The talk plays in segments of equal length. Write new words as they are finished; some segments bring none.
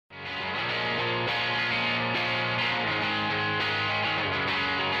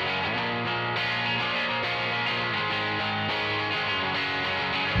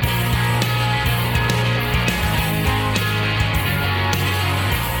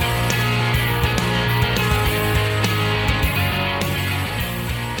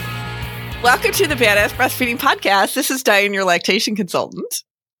Welcome to the Badass Breastfeeding Podcast. This is Diane, your lactation consultant.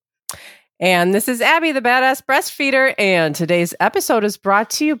 And this is Abby, the Badass Breastfeeder. And today's episode is brought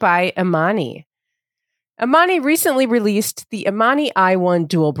to you by Emani. Emani recently released the Emani i1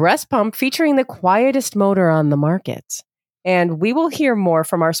 Dual Breast Pump featuring the quietest motor on the market. And we will hear more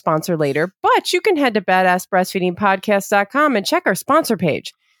from our sponsor later, but you can head to badassbreastfeedingpodcast.com and check our sponsor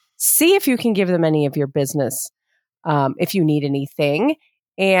page. See if you can give them any of your business if you need anything.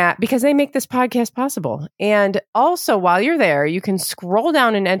 And because they make this podcast possible. And also, while you're there, you can scroll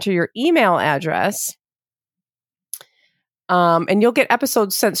down and enter your email address. And you'll get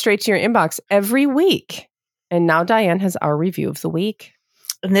episodes sent straight to your inbox every week. And now Diane has our review of the week.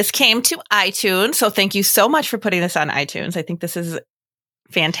 And this came to iTunes. So thank you so much for putting this on iTunes. I think this is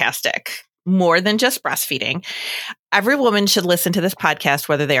fantastic. More than just breastfeeding. Every woman should listen to this podcast,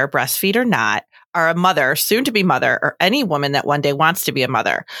 whether they are breastfeed or not, are a mother, soon to be mother, or any woman that one day wants to be a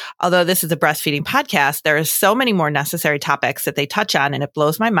mother. Although this is a breastfeeding podcast, there is so many more necessary topics that they touch on, and it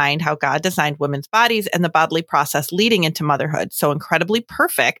blows my mind how God designed women's bodies and the bodily process leading into motherhood. So incredibly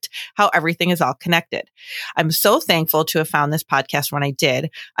perfect how everything is all connected. I'm so thankful to have found this podcast when I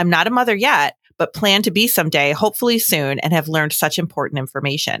did. I'm not a mother yet, but plan to be someday, hopefully soon, and have learned such important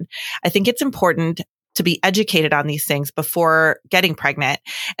information. I think it's important to be educated on these things before getting pregnant,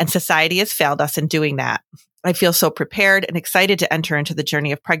 and society has failed us in doing that. I feel so prepared and excited to enter into the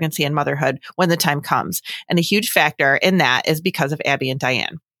journey of pregnancy and motherhood when the time comes. And a huge factor in that is because of Abby and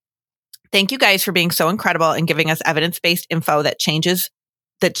Diane. Thank you guys for being so incredible and giving us evidence-based info that challenges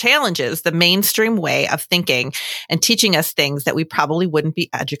the mainstream way of thinking and teaching us things that we probably wouldn't be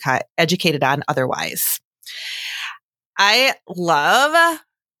educated on otherwise. I love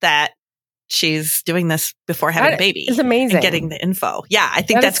that she's doing this before having a baby. It's amazing. And getting the info. Yeah, I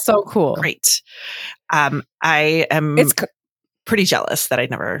think that's so cool. Great. I am pretty jealous that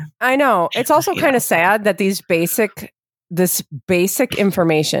I know. It's also kind of sad that this basic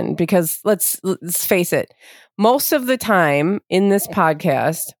information, because let's face it, most of the time in this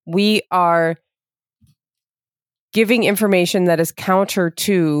podcast, we are giving information that is counter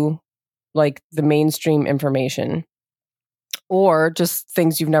to like the mainstream information or just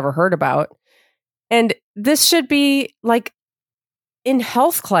things you've never heard about. And this should be like in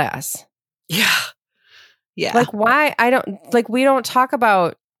health class. Yeah. Yeah. Like we don't talk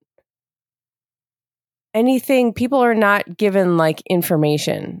about anything. People are not given like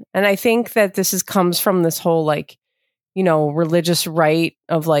information. And I think that this comes from this whole like, religious right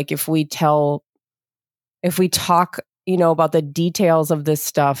of like, if we talk, about the details of this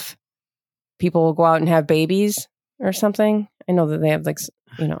stuff, people will go out and have babies or something. I know that they have like,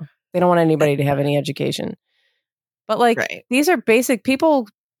 they don't want anybody to have any education, but like, These are basic people.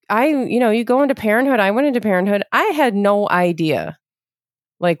 You go into parenthood. I went into parenthood. I had no idea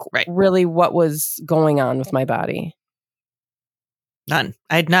really what was going on with my body. None.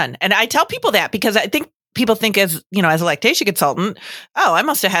 I had none. And I tell people that because I think people think as a lactation consultant, oh, I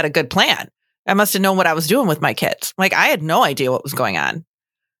must have had a good plan. I must have known what I was doing with my kids. Like I had no idea what was going on.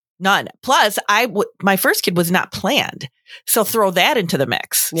 None. Plus, my first kid was not planned. So throw that into the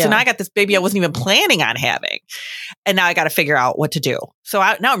mix. Yeah. So now I got this baby I wasn't even planning on having. And now I got to figure out what to do. So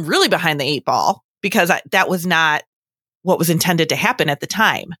now I'm really behind the 8 ball because that was not what was intended to happen at the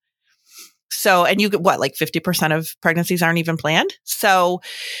time. So, and you get 50% of pregnancies aren't even planned. So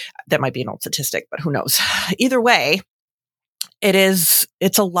that might be an old statistic, but who knows? Either way, it's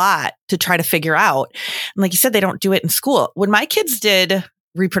a lot to try to figure out. And like you said, they don't do it in school. When my kids did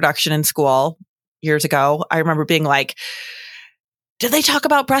reproduction in school years ago, I remember being like, did they talk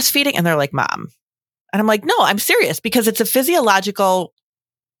about breastfeeding? And they're like, Mom. And I'm like, no, I'm serious because it's a physiological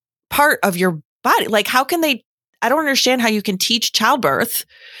part of your body. Like, how can they? I don't understand how you can teach childbirth,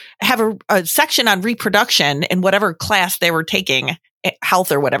 have a section on reproduction in whatever class they were taking,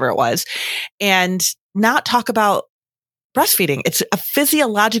 health or whatever it was, and not talk about breastfeeding. It's a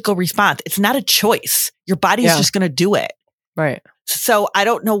physiological response. It's not a choice. Your body is just going to do it. Right. So I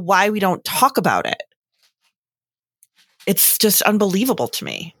don't know why we don't talk about it. It's just unbelievable to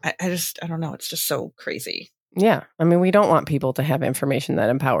me. I don't know. It's just so crazy. Yeah. I mean, we don't want people to have information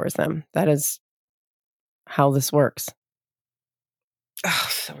that empowers them. That is how this works. Oh,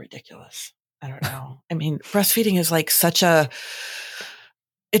 so ridiculous. I don't know. I mean, breastfeeding is like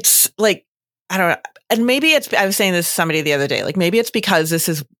it's like, I don't know. And maybe I was saying this to somebody the other day, like maybe it's because this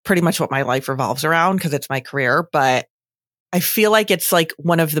is pretty much what my life revolves around because it's my career, but I feel like it's like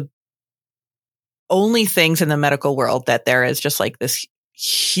one of the only things in the medical world that there is just like this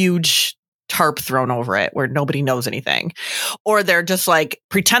huge tarp thrown over it where nobody knows anything, or they're just like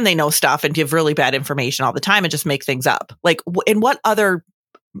pretend they know stuff and give really bad information all the time and just make things up. Like in what other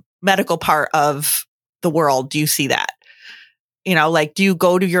medical part of the world do you see that? You know, like, do you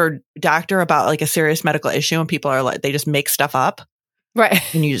go to your doctor about like a serious medical issue and people are like, they just make stuff up? Right.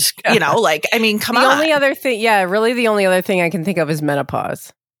 And you just, you know, like, I mean, come on. The only other thing, really the only other thing I can think of is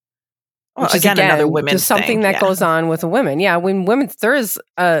menopause. Well, which is, again, another women's just something thing. that goes on with women. Yeah. When women, there is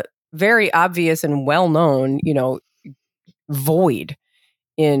a very obvious and well-known, you know, void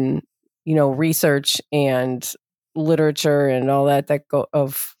in, you know, research and literature and all that go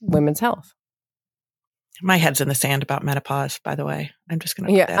of women's health. My head's in the sand about menopause, by the way. I'm just going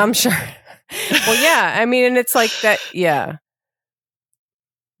to. Yeah, I'm sure. Well, yeah. I mean, and it's like that. Yeah.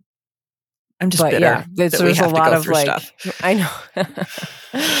 I'm just but bitter. Yeah, there's a lot of like, stuff. I know.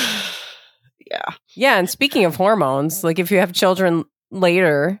 Yeah. Yeah. And speaking of hormones, like if you have children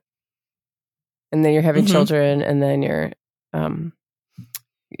later and then you're having children and then you're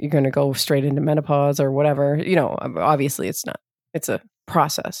going to go straight into menopause or whatever, you know, obviously it's a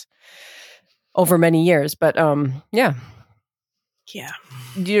process over many years, but yeah.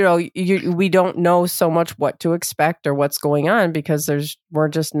 You know, we don't know so much what to expect or what's going on because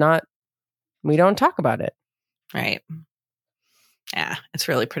we don't talk about it. Right. Yeah, it's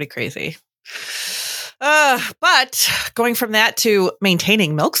really pretty crazy. But going from that to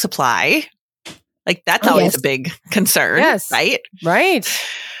maintaining milk supply, like that's always a big concern. Yes. Right. Right.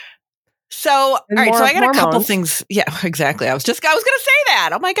 So, all right. So I got hormones. a couple things. Yeah, exactly. I was going to say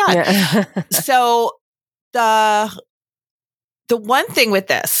that. Oh my God. Yeah. So the one thing with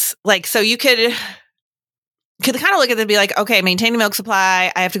this, like, so you could kind of look at it and be like, okay, maintaining milk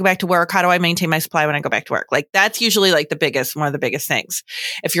supply. I have to go back to work. How do I maintain my supply when I go back to work? Like that's usually like one of the biggest things.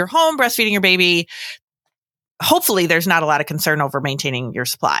 If you're home breastfeeding your baby, hopefully there's not a lot of concern over maintaining your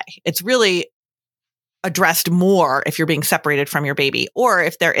supply. It's really addressed more if you're being separated from your baby or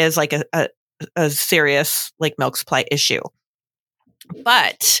if there is like a serious like milk supply issue.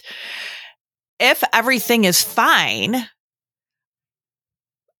 But if everything is fine,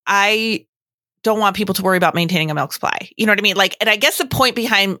 I don't want people to worry about maintaining a milk supply. You know what I mean? Like, and I guess the point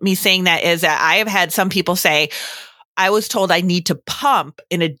behind me saying that is that I have had some people say, I was told I need to pump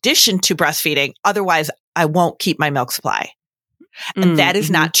in addition to breastfeeding. Otherwise, I won't keep my milk supply. And that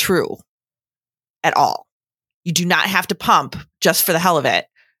is not true at all. You do not have to pump just for the hell of it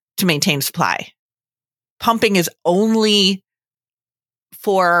to maintain supply. Pumping is only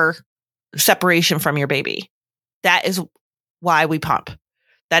for separation from your baby. That is why we pump.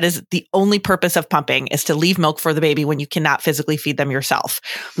 That is the only purpose of pumping, is to leave milk for the baby when you cannot physically feed them yourself.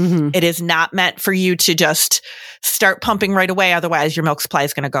 It is not meant for you to just start pumping right away. Otherwise, your milk supply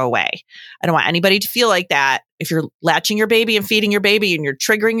is going to go away. I don't want anybody to feel like that. If you're latching your baby and feeding your baby and you're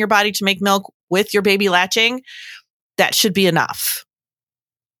triggering your body to make milk with your baby latching, that should be enough.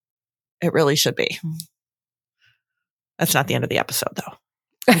 It really should be. That's not the end of the episode, though.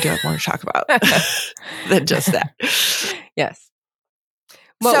 We do have more to talk about than just that. Yes.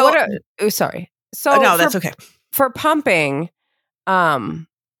 Well, sorry. So no, that's okay. For pumping, I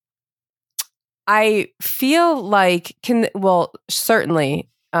feel like certainly,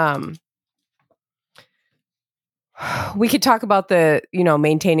 we could talk about the, you know,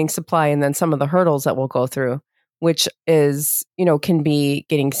 maintaining supply and then some of the hurdles that we'll go through, which is, you know, can be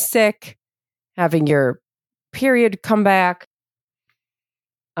getting sick, having your period come back,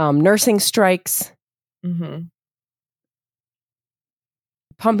 nursing strikes.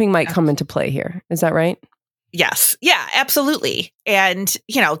 Pumping might come into play here. Is that right? Yes. Yeah, absolutely. And,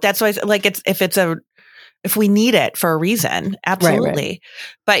 you know, that's why like if we need it for a reason, absolutely. Right.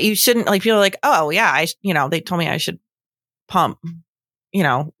 But you shouldn't, like, people are like, oh yeah, they told me I should pump, you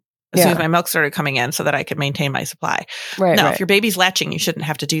know, as soon as my milk started coming in so that I could maintain my supply. Right. No, if your baby's latching, you shouldn't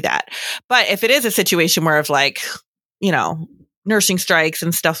have to do that. But if it is a situation where of like, you know, nursing strikes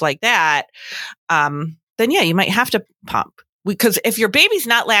and stuff like that, then yeah, you might have to pump. Because if your baby's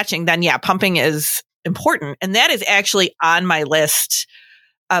not latching, then yeah, pumping is important. And that is actually on my list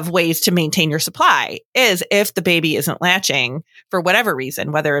of ways to maintain your supply, is if the baby isn't latching for whatever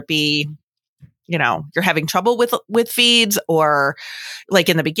reason, whether it be, you know, you're having trouble with feeds, or like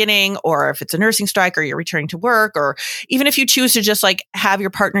in the beginning, or if it's a nursing strike, or you're returning to work, or even if you choose to just like have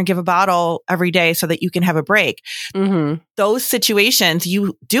your partner give a bottle every day so that you can have a break. Those situations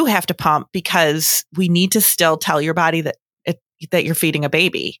you do have to pump, because we need to still tell your body that you're feeding a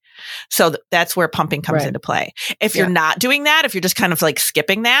baby. So that's where pumping comes into play. If you're not doing that, if you're just kind of like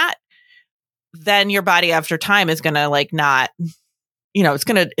skipping that, then your body after time is going to like not, you know, it's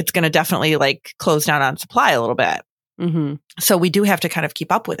going to definitely like close down on supply a little bit. So we do have to kind of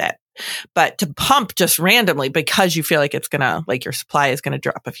keep up with it. But to pump just randomly because you feel like it's going to, like your supply is going to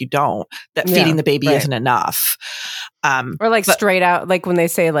drop if you don't, that feeding the baby isn't enough. Or like straight out, like when they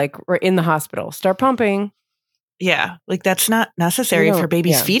say like we're in the hospital, start pumping. Yeah. Like that's not necessary if your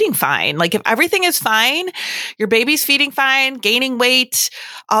baby's feeding fine. Like if everything is fine, your baby's feeding fine, gaining weight,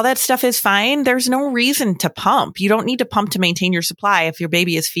 all that stuff is fine. There's no reason to pump. You don't need to pump to maintain your supply if your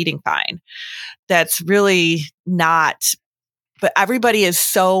baby is feeding fine. That's really not, but everybody is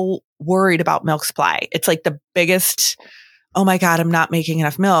so worried about milk supply. It's like the biggest, oh my God, I'm not making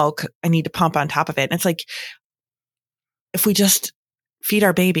enough milk. I need to pump on top of it. And it's like, if we just feed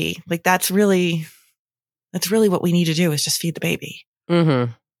our baby, like that's really what we need to do is just feed the baby.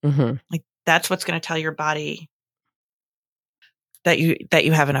 Mm-hmm. Mm-hmm. Like that's what's going to tell your body that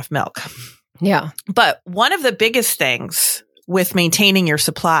you have enough milk. Yeah. But one of the biggest things with maintaining your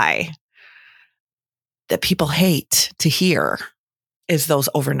supply that people hate to hear is those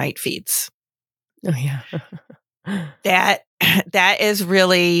overnight feeds. Oh yeah. That is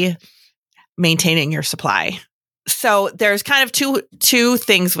really maintaining your supply. So there's kind of two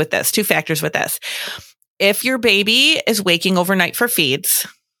things with this, two factors with this. If your baby is waking overnight for feeds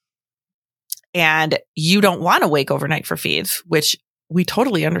and you don't want to wake overnight for feeds, which we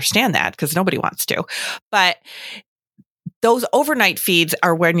totally understand that because nobody wants to, but those overnight feeds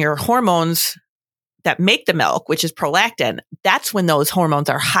are when your hormones that make the milk, which is prolactin, that's when those hormones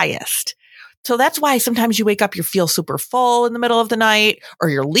are highest. So that's why sometimes you wake up, you feel super full in the middle of the night, or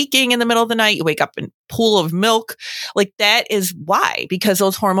you're leaking in the middle of the night. You wake up in a pool of milk. Like that is why, because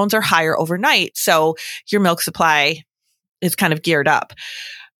those hormones are higher overnight. So your milk supply is kind of geared up.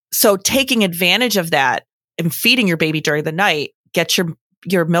 So taking advantage of that and feeding your baby during the night, get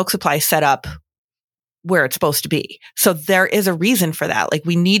your milk supply set up where it's supposed to be. So there is a reason for that. Like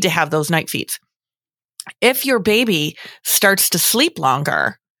we need to have those night feeds. If your baby starts to sleep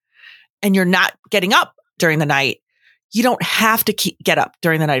longer, and you're not getting up during the night, you don't have to get up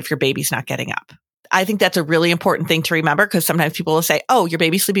during the night if your baby's not getting up. I think that's a really important thing to remember because sometimes people will say, oh, your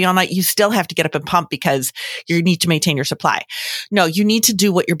baby's sleeping all night. You still have to get up and pump because you need to maintain your supply. No, you need to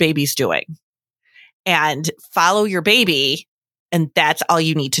do what your baby's doing and follow your baby. And that's all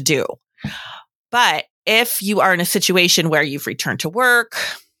you need to do. But if you are in a situation where you've returned to work,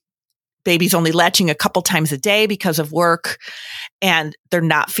 baby's only latching a couple times a day because of work and they're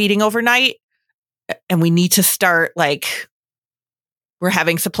not feeding overnight, and we need to start like we're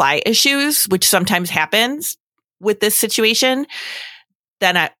having supply issues, which sometimes happens with this situation,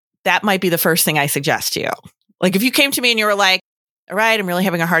 then that might be the first thing I suggest to you. Like if you came to me and you were like, all right, I'm really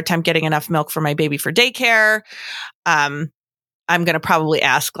having a hard time getting enough milk for my baby for daycare. I'm going to probably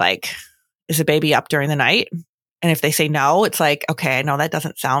ask like, is the baby up during the night? And if they say no, it's like, okay, I know that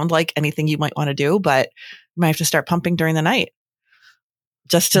doesn't sound like anything you might want to do, but you might have to start pumping during the night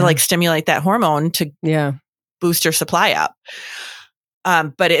just to like stimulate that hormone to boost your supply up.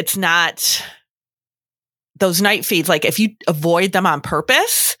 But it's not those night feeds. Like if you avoid them on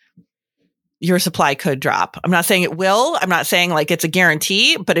purpose, your supply could drop. I'm not saying it will. I'm not saying like it's a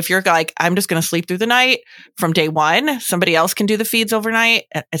guarantee, but if you're like, I'm just going to sleep through the night from day one, somebody else can do the feeds overnight.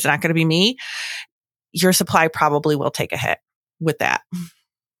 It's not going to be me. Your supply probably will take a hit with that.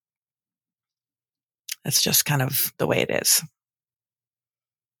 That's just kind of the way it is.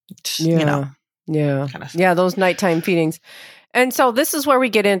 Yeah. You know, yeah. Yeah. Those nighttime feedings. And so this is where we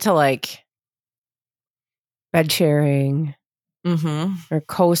get into like bed sharing or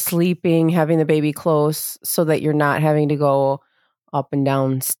co-sleeping, having the baby close so that you're not having to go up and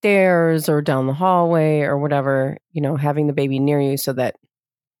down stairs or down the hallway or whatever, having the baby near you so that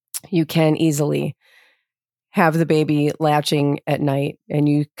you can easily have the baby latching at night and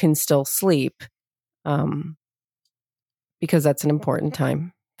you can still sleep because that's an important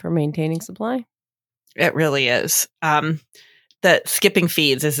time for maintaining supply. It really is. The skipping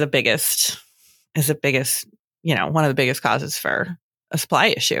feeds is the biggest, one of the biggest causes for a supply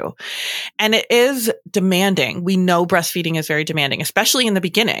issue. And it is demanding. We know breastfeeding is very demanding, especially in the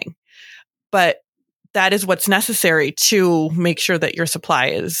beginning, but that is what's necessary to make sure that your supply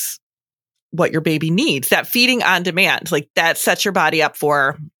is what your baby needs. That feeding on demand, like that sets your body up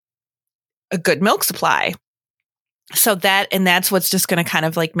for a good milk supply. So that's what's just going to kind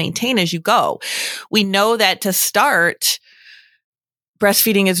of like maintain as you go. We know that to start,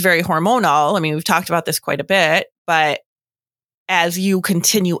 breastfeeding is very hormonal. I mean, we've talked about this quite a bit, but as you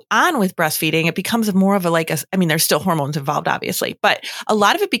continue on with breastfeeding, it becomes more of there's still hormones involved, obviously, but a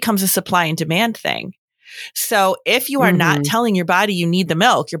lot of it becomes a supply and demand thing. So if you are not telling your body you need the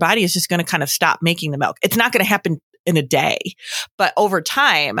milk, your body is just going to kind of stop making the milk. It's not going to happen in a day, but over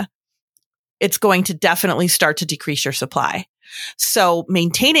time, it's going to definitely start to decrease your supply. So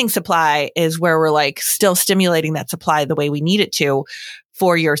maintaining supply is where we're like still stimulating that supply the way we need it to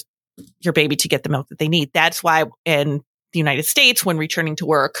for your baby to get the milk that they need. That's why in the United States, when returning to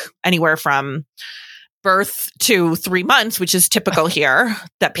work, anywhere from birth to 3 months, which is typical here,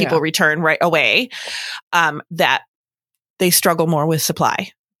 that people return right away, that they struggle more with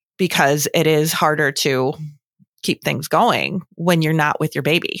supply because it is harder to keep things going when you're not with your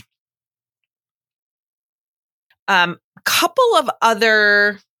baby. Couple of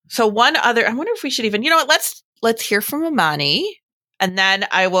other, so one other, I wonder if we should even, you know what, let's hear from Imani, and then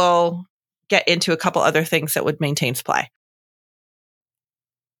I will get into a couple other things that would maintain supply.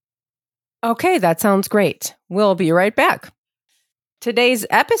 Okay, that sounds great. We'll be right back. Today's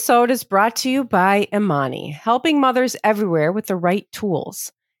episode is brought to you by Imani, helping mothers everywhere with the right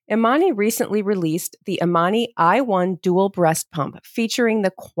tools. Imani recently released the Imani i1 dual breast pump, featuring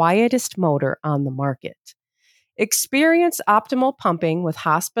the quietest motor on the market. Experience optimal pumping with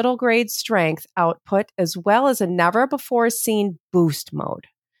hospital-grade strength output, as well as a never-before-seen boost mode.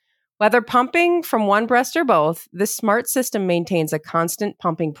 Whether pumping from one breast or both, this smart system maintains a constant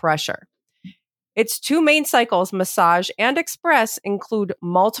pumping pressure. Its 2 main cycles, massage and express, include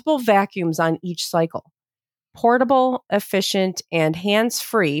multiple vacuums on each cycle. Portable, efficient, and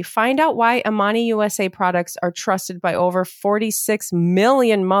hands-free. Find out why Imani USA products are trusted by over 46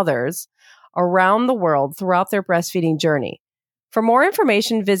 million mothers around the world throughout their breastfeeding journey. For more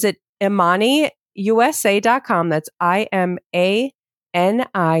information, visit ImaniUSA.com. That's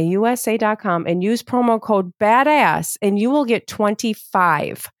IMANIUSA.com and use promo code BADASS, and you will get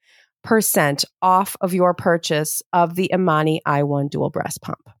 25% off of your purchase of the Imani i1 dual breast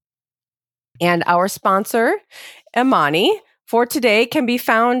pump. And our sponsor, Imani, for today can be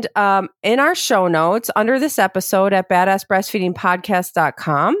found in our show notes under this episode at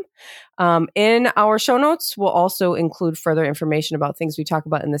badassbreastfeedingpodcast.com. In our show notes, we'll also include further information about things we talk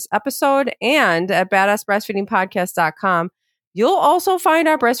about in this episode. And at badassbreastfeedingpodcast.com, you'll also find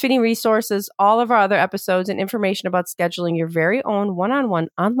our breastfeeding resources, all of our other episodes, and information about scheduling your very own one-on-one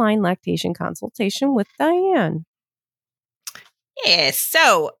online lactation consultation with Diane. Yeah.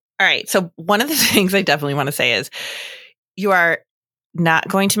 So, all right. So one of the things I definitely want to say is you are not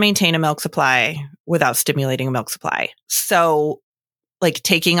going to maintain a milk supply without stimulating a milk supply. So like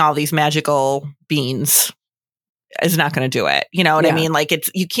taking all these magical beans is not going to do it. You know what I mean? Like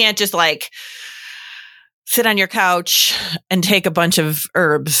you can't just like sit on your couch and take a bunch of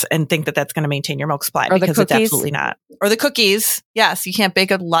herbs and think that that's going to maintain your milk supply, because it's absolutely not. Or the cookies. Yes. You can't bake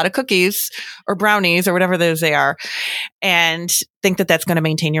a lot of cookies or brownies or whatever those they are and think that that's going to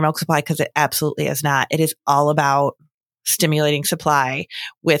maintain your milk supply, because it absolutely is not. It is all about stimulating supply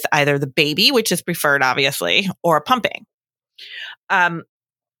with either the baby, which is preferred, obviously, or pumping.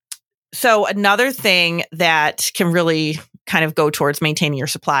 So another thing that can really kind of go towards maintaining your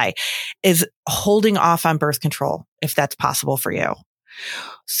supply is holding off on birth control, if that's possible for you.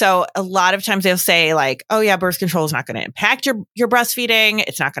 So a lot of times they'll say like, oh yeah, birth control is not going to impact your breastfeeding.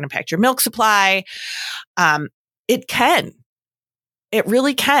 It's not going to impact your milk supply. It can. It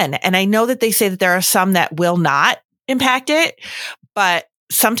really can. And I know that they say that there are some that will not impact it, but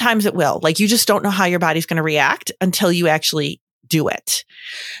sometimes it will. Like you just don't know how your body's going to react until you actually do it,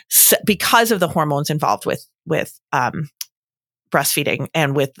 because of the hormones involved with breastfeeding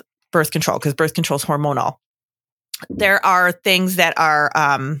and with birth control, because birth control is hormonal. There are things that are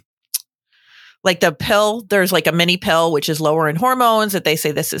like the pill. There's like a mini pill, which is lower in hormones, that they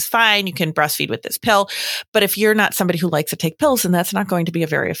say this is fine. You can breastfeed with this pill. But if you're not somebody who likes to take pills, then that's not going to be a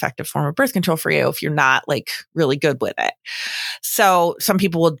very effective form of birth control for you if you're not like really good with it. So some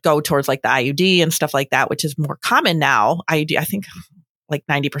people will go towards like the IUD and stuff like that, which is more common now. IUD, I think like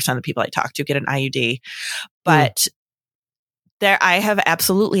 90% of the people I talk to get an IUD. But I have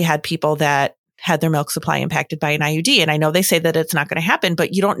absolutely had people that had their milk supply impacted by an IUD. And I know they say that it's not going to happen,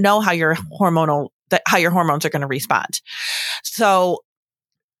 but you don't know how your hormones are going to respond. So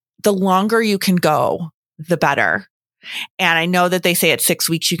the longer you can go, the better. And I know that they say at 6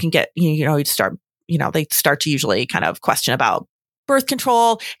 weeks you can get, they start to usually kind of question about birth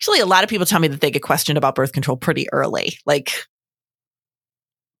control. Actually, a lot of people tell me that they get questioned about birth control pretty early, like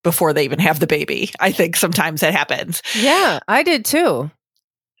before they even have the baby. I think sometimes that happens. Yeah, I did too.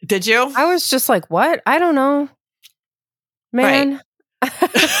 Did you? I was just like, what? I don't know. Man,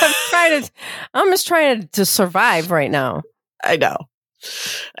 right. I'm just trying to survive right now. I know.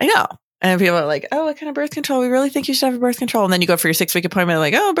 And people are like, oh, what kind of birth control? We really think you should have a birth control. And then you go for your 6-week appointment,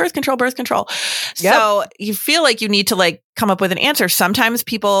 like, oh, birth control. Yep. So you feel like you need to like come up with an answer. Sometimes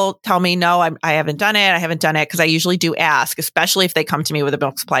people tell me, no, I haven't done it. Because I usually do ask, especially if they come to me with a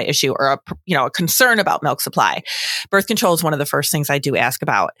milk supply issue or a concern about milk supply. Birth control is one of the first things I do ask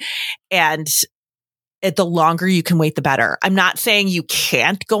about. And the longer you can wait, the better. I'm not saying you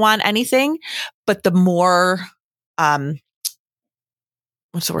can't go on anything, but the more,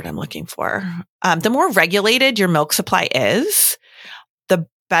 what's the word I'm looking for? The more regulated your milk supply is, the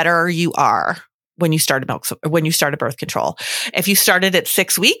better you are when you start a birth control. If you started at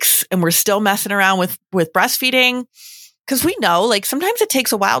 6 weeks and we're still messing around with breastfeeding, because we know like sometimes it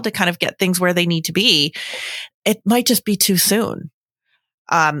takes a while to kind of get things where they need to be, it might just be too soon.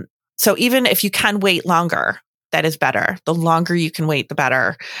 So even if you can wait longer, that is better. The longer you can wait, the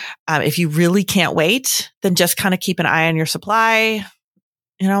better. If you really can't wait, then just kind of keep an eye on your supply.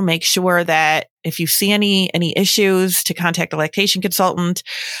 Make sure that if you see any issues, to contact a lactation consultant.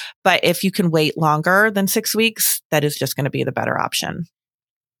 But if you can wait longer than 6 weeks, that is just going to be the better option.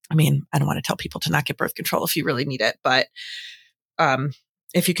 I mean, I don't want to tell people to not get birth control if you really need it, but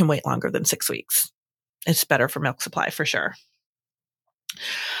if you can wait longer than 6 weeks, it's better for milk supply for sure.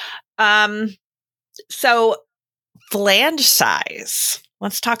 So flange size.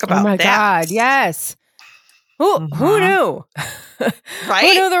 Let's talk about that. Oh my God, yes. Who knew? Right?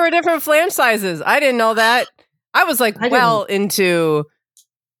 Who knew there were different flange sizes? I didn't know that. I was like into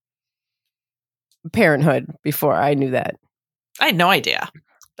parenthood before I knew that. I had no idea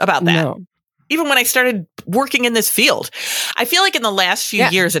about that. No. Even when I started working in this field, I feel like in the last few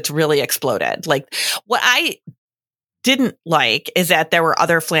years, it's really exploded. Like what I didn't like is that there were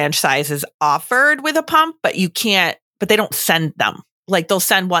other flange sizes offered with a pump, but they don't send them. Like they'll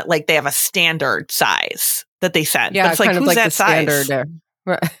send they have a standard size that they send. Yeah, but it's like, who's that size?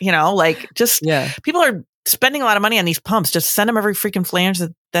 Right. People are spending a lot of money on these pumps. Just send them every freaking flange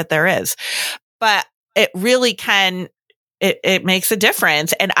that there is. But it really can, it makes a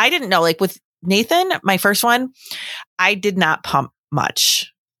difference. And I didn't know, like with Nathan, my first one, I did not pump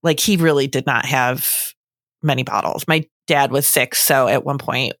much. Like he really did not have many bottles. My dad was sick. So at one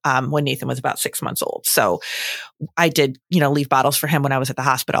point, when Nathan was about 6 months old, so I did, leave bottles for him when I was at the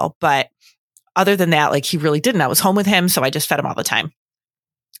hospital. But other than that, like he really didn't. I was home with him. So I just fed him all the time.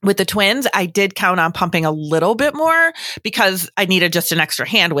 With the twins, I did count on pumping a little bit more because I needed just an extra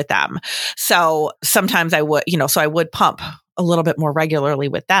hand with them. So sometimes I would, so I would pump a little bit more regularly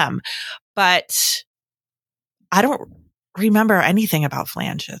with them. But I don't remember anything about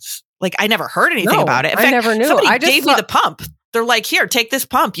flanges. Like I never heard anything about it. In fact, I never knew. Somebody gave me the pump. They're like, here, take this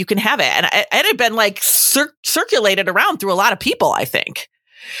pump. You can have it. And it had been like circulated around through a lot of people, I think.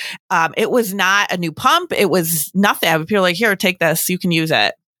 It was not a new pump. It was nothing. People were like, here, take this. You can use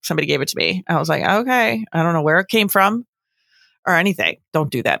it. Somebody gave it to me. I was like, okay. I don't know where it came from or anything.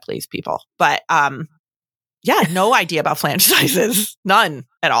 Don't do that, please, people. But no idea about flange sizes. None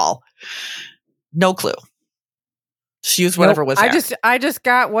at all. No clue. Just use whatever was there. I just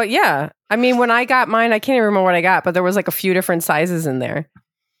got I mean, when I got mine, I can't even remember what I got, but there was like a few different sizes in there.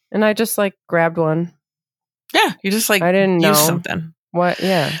 And I just like grabbed one. Yeah. You just like I didn't know something. What?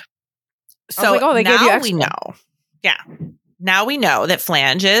 Yeah. So they gave you extra. We know. Yeah. Now we know that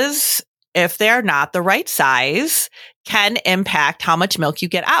flanges, if they're not the right size, can impact how much milk you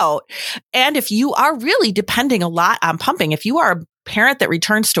get out. And if you are really depending a lot on pumping, if you are a parent that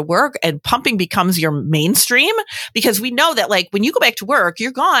returns to work and pumping becomes your mainstream, because we know that like when you go back to work,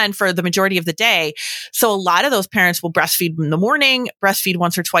 you're gone for the majority of the day. So a lot of those parents will breastfeed in the morning, breastfeed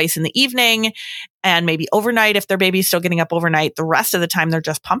once or twice in the evening, and maybe overnight if their baby's still getting up overnight. The rest of the time they're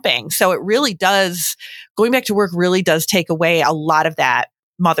just pumping. So it really does, going back to work really does take away a lot of that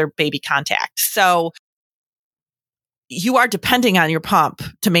mother-baby contact. So you are depending on your pump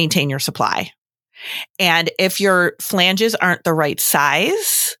to maintain your supply. And if your flanges aren't the right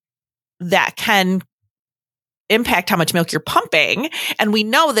size, that can impact how much milk you're pumping. And we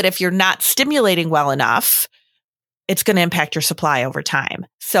know that if you're not stimulating well enough, it's going to impact your supply over time.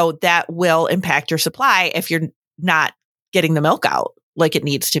 So that will impact your supply if you're not getting the milk out like it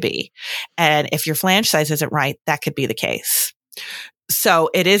needs to be. And if your flange size isn't right, that could be the case. So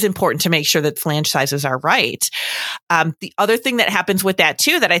it is important to make sure that flange sizes are right. The other thing that happens with that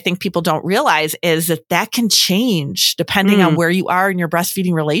too, that I think people don't realize is that can change depending on where you are in your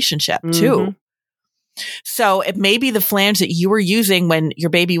breastfeeding relationship too. So it may be the flange that you were using when your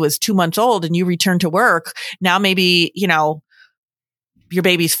baby was 2 months old and you returned to work. Now maybe, your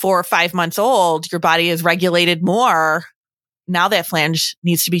baby's 4 or 5 months old, your body is regulated more. Now that flange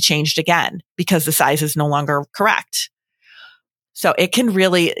needs to be changed again because the size is no longer correct. So it can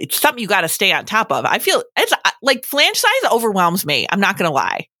really, it's something you got to stay on top of. I feel it's like flange size overwhelms me. I'm not going to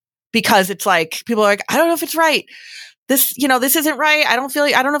lie, because it's like, people are like, I don't know if it's right. This, this isn't right. I don't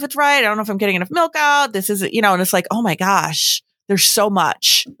know if it's right. I don't know if I'm getting enough milk out. This is, and it's like, oh my gosh, there's so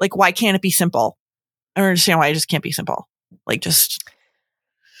much. Like, why can't it be simple? I don't understand why it just can't be simple. Like, just.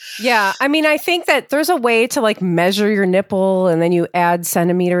 Yeah. I mean, I think that there's a way to like measure your nipple and then you add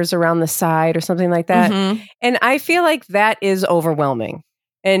centimeters around the side or something like that. Mm-hmm. And I feel like that is overwhelming.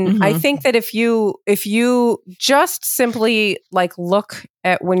 And I think that if you just simply like look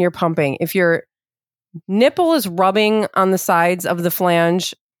at when you're pumping, if your nipple is rubbing on the sides of the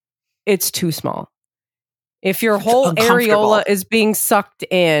flange, it's too small. If your whole areola is being sucked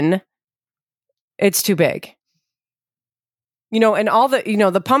in, it's too big. And all the,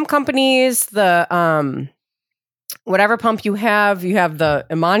 the pump companies, the whatever pump you have the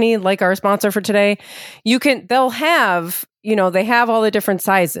Imani, like our sponsor for today, they'll have, they have all the different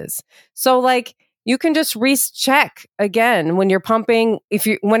sizes. So like you can just recheck again when you're pumping,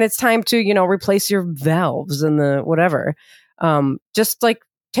 when it's time to, replace your valves and the whatever. Just like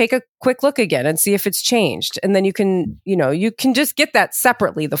take a quick look again and see if it's changed. And then you can just get that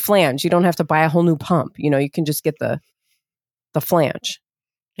separately, the flange. You don't have to buy a whole new pump. You can just get the flange.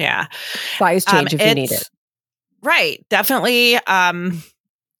 Yeah. Size change if you need it. Right. Definitely. I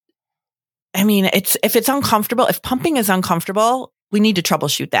mean, if it's uncomfortable, if pumping is uncomfortable, we need to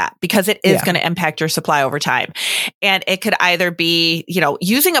troubleshoot that, because it is going to impact your supply over time. And it could either be,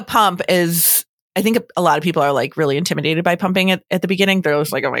 using a pump is, I think a lot of people are like really intimidated by pumping at the beginning. They're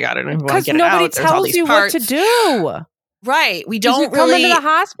just like, oh my God, I don't even want to get it out. Because nobody tells you what to do. Right. We don't come into the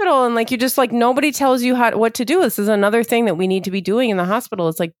hospital and like, you just like, nobody tells you what to do. This is another thing that we need to be doing in the hospital.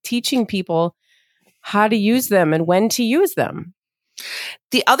 It's like teaching people how to use them and when to use them.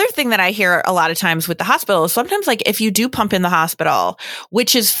 The other thing that I hear a lot of times with the hospital is sometimes like if you do pump in the hospital,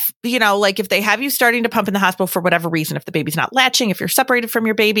 which is, like if they have you starting to pump in the hospital for whatever reason, if the baby's not latching, if you're separated from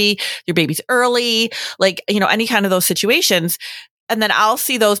your baby's early, like, any kind of those situations. And then I'll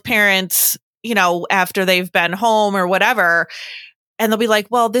see those parents, after they've been home or whatever, and they'll be like,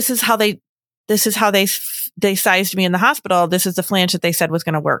 well, this is how they sized me in the hospital. This is the flange that they said was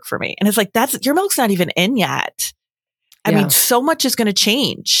going to work for me. And it's like, your milk's not even in yet. I mean, so much is going to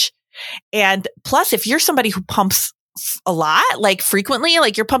change. And plus, if you're somebody who pumps a lot, like frequently,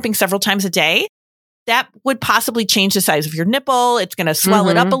 like you're pumping several times a day, that would possibly change the size of your nipple. It's going to swell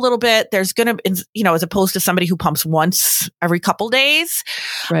it up a little bit. There's going to, as opposed to somebody who pumps once every couple days,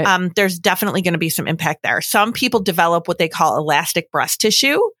 right. There's definitely going to be some impact there. Some people develop what they call elastic breast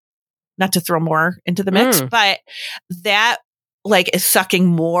tissue, not to throw more into the mix, but that like is sucking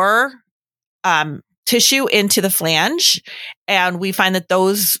more, tissue into the flange. And we find that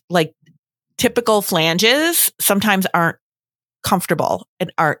those like typical flanges sometimes aren't comfortable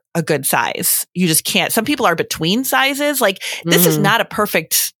and aren't a good size. You just can't. Some people are between sizes. Like this is not a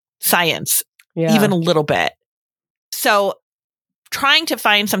perfect science, even a little bit. So trying to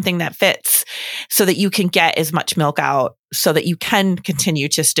find something that fits so that you can get as much milk out so that you can continue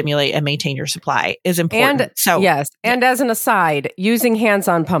to stimulate and maintain your supply is important. And yes. And as an aside, using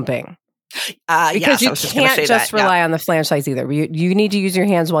hands-on pumping. Because you can't just rely on the flange size either. You need to use your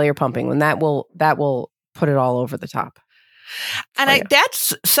hands while you're pumping, and that will put it all over the top. And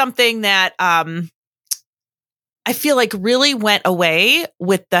that's something that I feel like really went away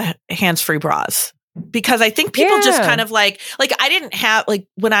with the hands-free bras, because I think people just kind of like I didn't have like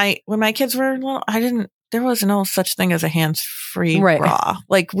when my kids were little, there was no such thing as a hands-free bra.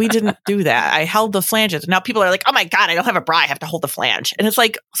 Like we didn't do that. I held the flanges. Now people are like, oh my God, I don't have a bra. I have to hold the flange. And it's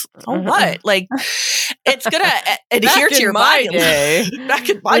like, so what? Like it's going to adhere to your body. Back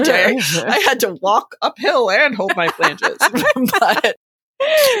in my day, I had to walk uphill and hold my flanges. but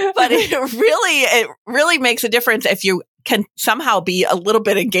it really makes a difference if you can somehow be a little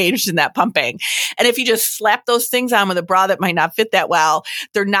bit engaged in that pumping. And if you just slap those things on with a bra that might not fit that well,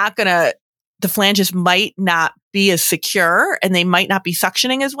 the flanges might not be as secure and they might not be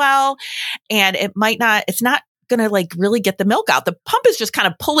suctioning as well. And it's not going to like really get the milk out. The pump is just kind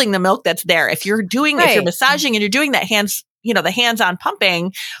of pulling the milk that's there. If you're massaging and you're doing that the hands-on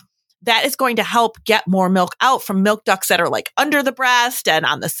pumping, that is going to help get more milk out from milk ducts that are like under the breast and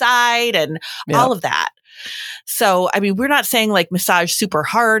on the side and all of that. So, I mean, we're not saying like massage super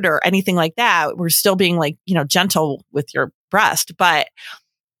hard or anything like that. We're still being like, gentle with your breast, but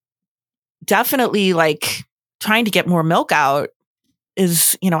definitely like trying to get more milk out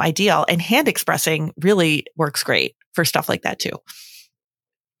is, ideal. And hand expressing really works great for stuff like that too.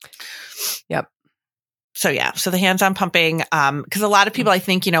 Yep. So the hands-on pumping, because a lot of people, I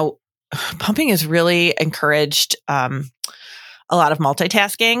think, pumping is really encouraged. A a lot of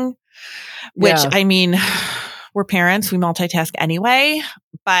multitasking, which I mean, we're parents, we multitask anyway,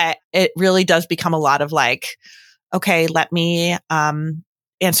 but it really does become a lot of like, okay, let me,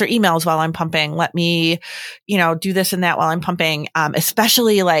 answer emails while I'm pumping. Let me, do this and that while I'm pumping.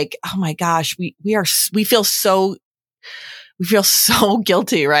 Especially like, oh my gosh, we feel so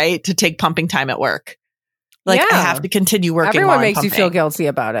guilty, right? To take pumping time at work. Like I have to continue working. Everyone makes you feel guilty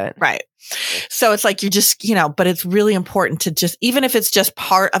about it. Right. So it's like, you're just, but it's really important to just, even if it's just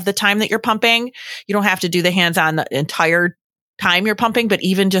part of the time that you're pumping, you don't have to do the hands-on the entire time you're pumping, but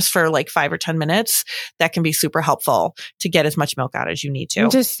even just for like 5 or 10 minutes, that can be super helpful to get as much milk out as you need to.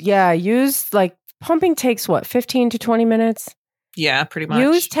 Just, use like pumping takes 15 to 20 minutes. Yeah, pretty much.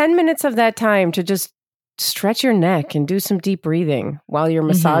 Use 10 minutes of that time to just stretch your neck and do some deep breathing while you're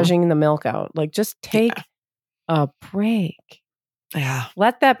massaging the milk out. Like just take a break. Yeah.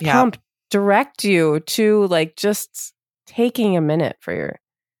 Let that pump direct you to like just taking a minute for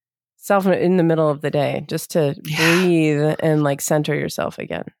yourself in the middle of the day, just to breathe and like center yourself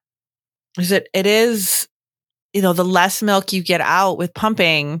again. It is, the less milk you get out with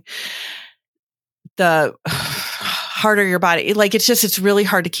pumping, the harder your body, like it's really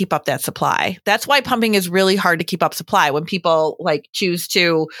hard to keep up that supply. That's why pumping is really hard to keep up supply when people like choose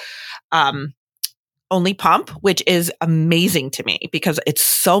to, only pump, which is amazing to me because it's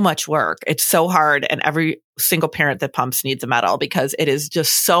so much work. It's so hard. And every single parent that pumps needs a medal because it is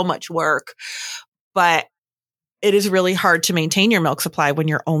just so much work. But it is really hard to maintain your milk supply when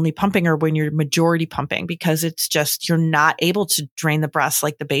you're only pumping or when you're majority pumping because it's just, you're not able to drain the breast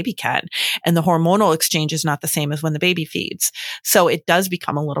like the baby can. And the hormonal exchange is not the same as when the baby feeds. So it does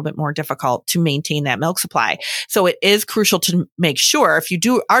become a little bit more difficult to maintain that milk supply. So it is crucial to make sure if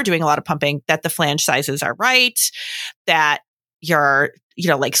you are doing a lot of pumping that the flange sizes are right, that you're,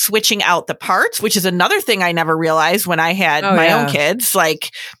 like switching out the parts, which is another thing I never realized when I had my own kids,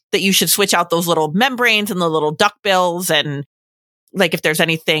 like that you should switch out those little membranes and the little duckbills. And like, if there's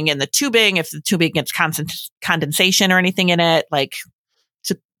anything in the tubing, if the tubing gets condensation or anything in it, like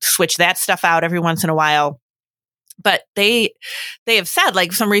to switch that stuff out every once in a while. But they have said,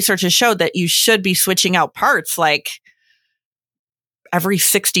 like some research has showed that you should be switching out parts like every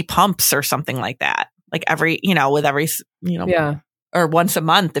 60 pumps or something like that. Like every, with every, or once a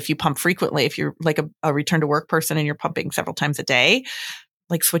month if you pump frequently. If you're like a return to work person and you're pumping several times a day,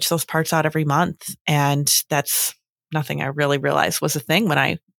 like switch those parts out every month. And that's nothing I really realized was a thing when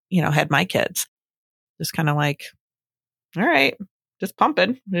I, had my kids. Just kind of like, all right, just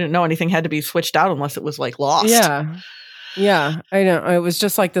pumping. I didn't know anything had to be switched out unless it was like lost. Yeah. Yeah. I know. It was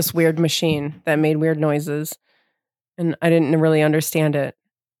just like this weird machine that made weird noises. And I didn't really understand it.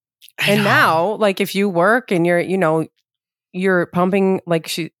 And now, like if you work and you're pumping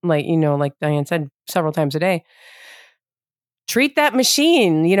like Diane said, several times a day, treat that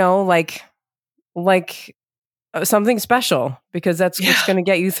machine, like something special because that's what's going to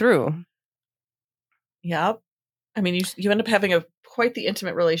get you through. Yep. I mean, you end up having quite the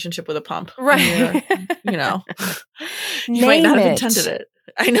intimate relationship with a pump. Right. You might not have intended it.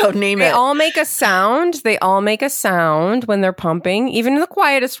 I know. Name it. They all make a sound. They all make a sound when they're pumping. Even the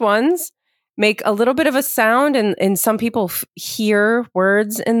quietest ones make a little bit of a sound. And some people hear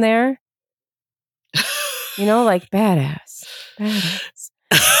words in there. Like badass.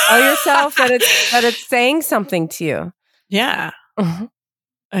 Tell yourself that it's saying something to you. Yeah.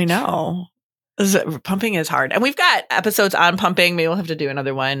 I know. Pumping is hard. And we've got episodes on pumping. Maybe we'll have to do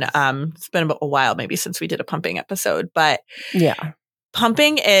another one. It's been a while maybe since we did a pumping episode, but yeah,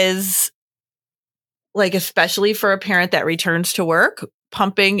 pumping is like, especially for a parent that returns to work,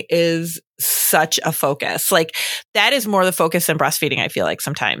 pumping is such a focus. Like that is more the focus than breastfeeding. I feel like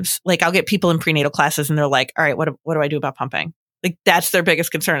sometimes like I'll get people in prenatal classes and they're like, all right, what do I do about pumping? Like that's their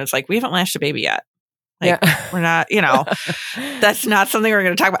biggest concern. It's like, we haven't latched a baby yet. Like we're not, that's not something we're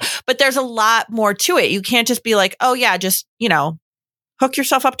going to talk about, but there's a lot more to it. You can't just be like, oh yeah, just, hook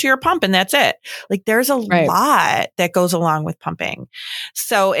yourself up to your pump and that's it. Like there's a lot that goes along with pumping.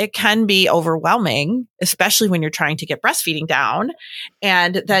 So it can be overwhelming, especially when you're trying to get breastfeeding down.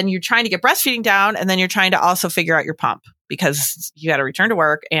 And then you're trying to get breastfeeding down and then you're trying to also figure out your pump because you got to return to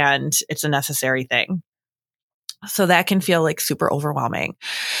work and it's a necessary thing. So that can feel like super overwhelming.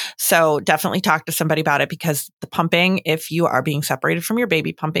 So definitely talk to somebody about it because the pumping, if you are being separated from your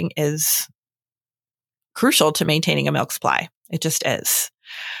baby, pumping is crucial to maintaining a milk supply. It just is.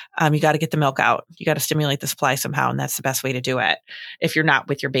 You got to get the milk out. You got to stimulate the supply somehow. And that's the best way to do it if you're not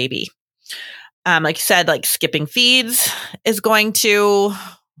with your baby. Like you said, like skipping feeds is going to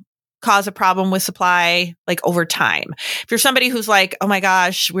cause a problem with supply like over time. If you're somebody who's like, oh my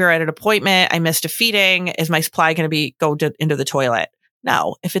gosh, we were at an appointment, I missed a feeding, is my supply going to go into the toilet?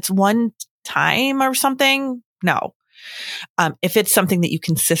 No. If it's one time or something, no. If it's something that you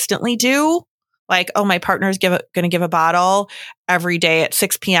consistently do, like, oh, my partner's going to give a bottle every day at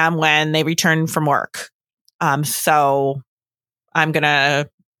 6 p.m. when they return from work. So I'm going to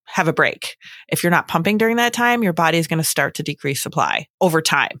have a break. If you're not pumping during that time, your body is going to start to decrease supply over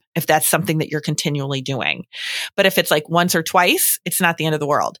time, if that's something that you're continually doing. But if it's like once or twice, it's not the end of the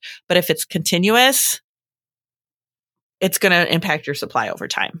world. But if it's continuous, it's going to impact your supply over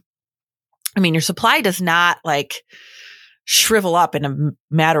time. I mean, your supply does not like shrivel up in a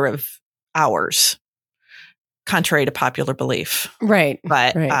matter of hours, contrary to popular belief. Right.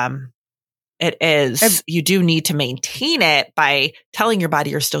 But it is, you do need to maintain it by telling your body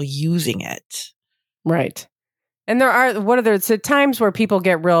you're still using it. Right. And there are, times where people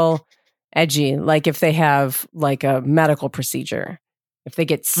get real edgy, like if they have like a medical procedure, if they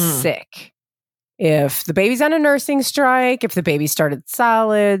get sick, if the baby's on a nursing strike, if the baby started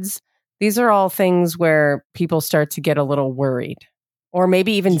solids, these are all things where people start to get a little worried or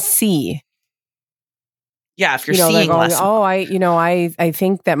maybe even see. Yeah, if you're seeing going, less. Oh, I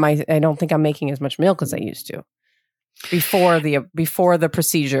think that I don't think I'm making as much milk as I used to before the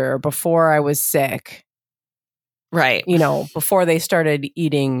procedure, or before I was sick. Right. Before they started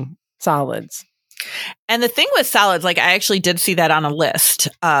eating solids. And the thing with solids, like I actually did see that on a list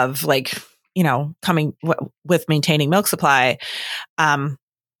of like, coming with maintaining milk supply.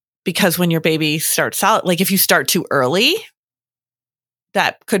 Because when your baby starts solid, like if you start too early,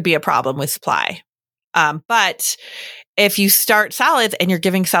 that could be a problem with supply. But if you start solids and you're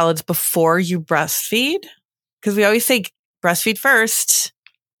giving solids before you breastfeed, because we always say breastfeed first,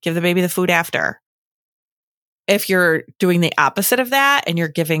 give the baby the food after. If you're doing the opposite of that and you're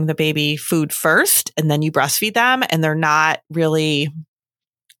giving the baby food first and then you breastfeed them and they're not really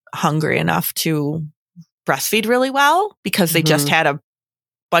hungry enough to breastfeed really well because they just had a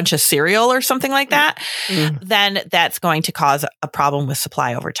bunch of cereal or something like that, then that's going to cause a problem with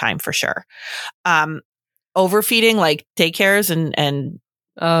supply over time for sure. Overfeeding, like daycares and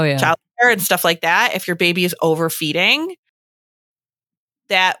childcare and stuff like that, if your baby is overfeeding,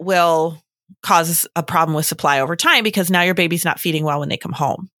 that will cause a problem with supply over time because now your baby's not feeding well when they come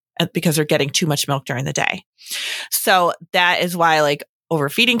home because they're getting too much milk during the day. So that is why like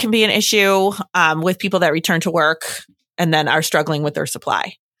overfeeding can be an issue with people that return to work and then are struggling with their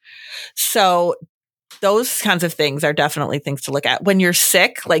supply. So those kinds of things are definitely things to look at. When you're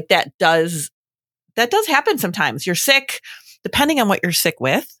sick, like that does happen sometimes. You're sick, depending on what you're sick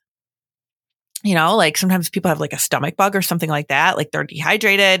with. Like sometimes people have like a stomach bug or something like that. Like they're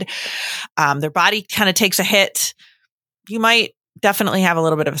dehydrated. Their body kind of takes a hit. You might definitely have a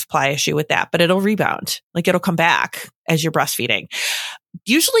little bit of a supply issue with that, but it'll rebound. Like it'll come back as you're breastfeeding.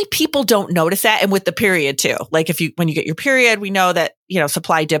 Usually people don't notice that. And with the period too, like when you get your period, we know that,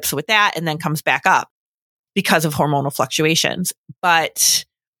 supply dips with that and then comes back up because of hormonal fluctuations. But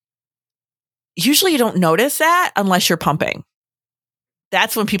usually you don't notice that unless you're pumping.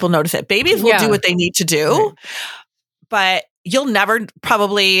 That's when people notice it. Babies will do what they need to do, but you'll never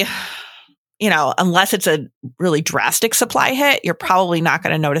probably, unless it's a really drastic supply hit, you're probably not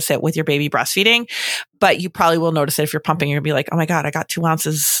going to notice it with your baby breastfeeding, but you probably will notice it if you're pumping. You're going to be like, oh my God, I got 2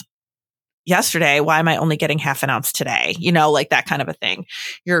 ounces yesterday. Why am I only getting half an ounce today? Like that kind of a thing.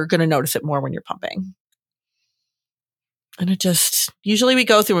 You're going to notice it more when you're pumping. And it just, usually we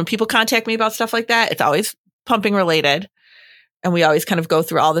go through, when people contact me about stuff like that, it's always pumping related. And we always kind of go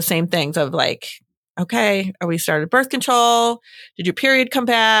through all the same things of like, okay, are we started birth control? Did your period come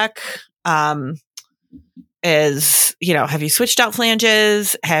back? Have you switched out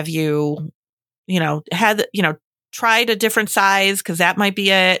flanges? Have you, tried a different size? Cause that might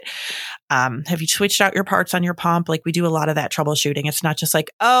be it. Have you switched out your parts on your pump? Like we do a lot of that troubleshooting. It's not just like,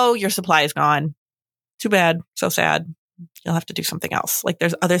 oh, your supply is gone. Too bad. So sad. You'll have to do something else. Like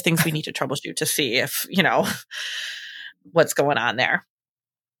there's other things we need to troubleshoot to see if, what's going on there.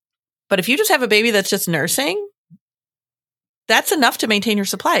 But if you just have a baby that's just nursing, that's enough to maintain your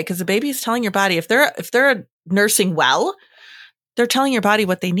supply because the baby is telling your body, if they're nursing well, they're telling your body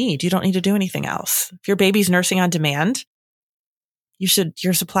what they need. You don't need to do anything else. If your baby's nursing on demand,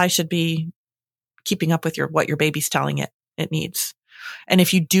 your supply should be keeping up with what your baby's telling it needs. And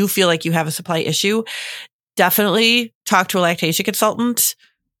if you do feel like you have a supply issue, definitely talk to a lactation consultant.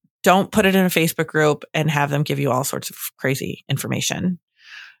 Don't put it in a Facebook group and have them give you all sorts of crazy information.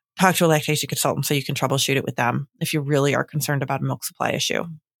 Talk to a lactation consultant so you can troubleshoot it with them if you really are concerned about a milk supply issue.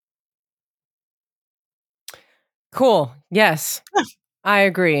 Cool. Yes, I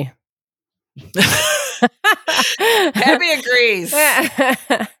agree. Abby agrees.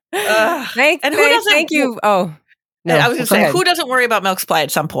 Thank you. Oh, no. I was going to say, who doesn't worry about milk supply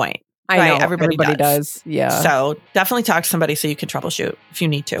at some point? I know. Everybody does. Yeah. So definitely talk to somebody so you can troubleshoot if you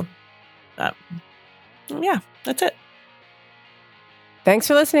need to. Yeah, that's it. Thanks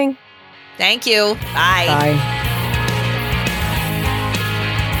for listening. Thank you. Bye. Bye.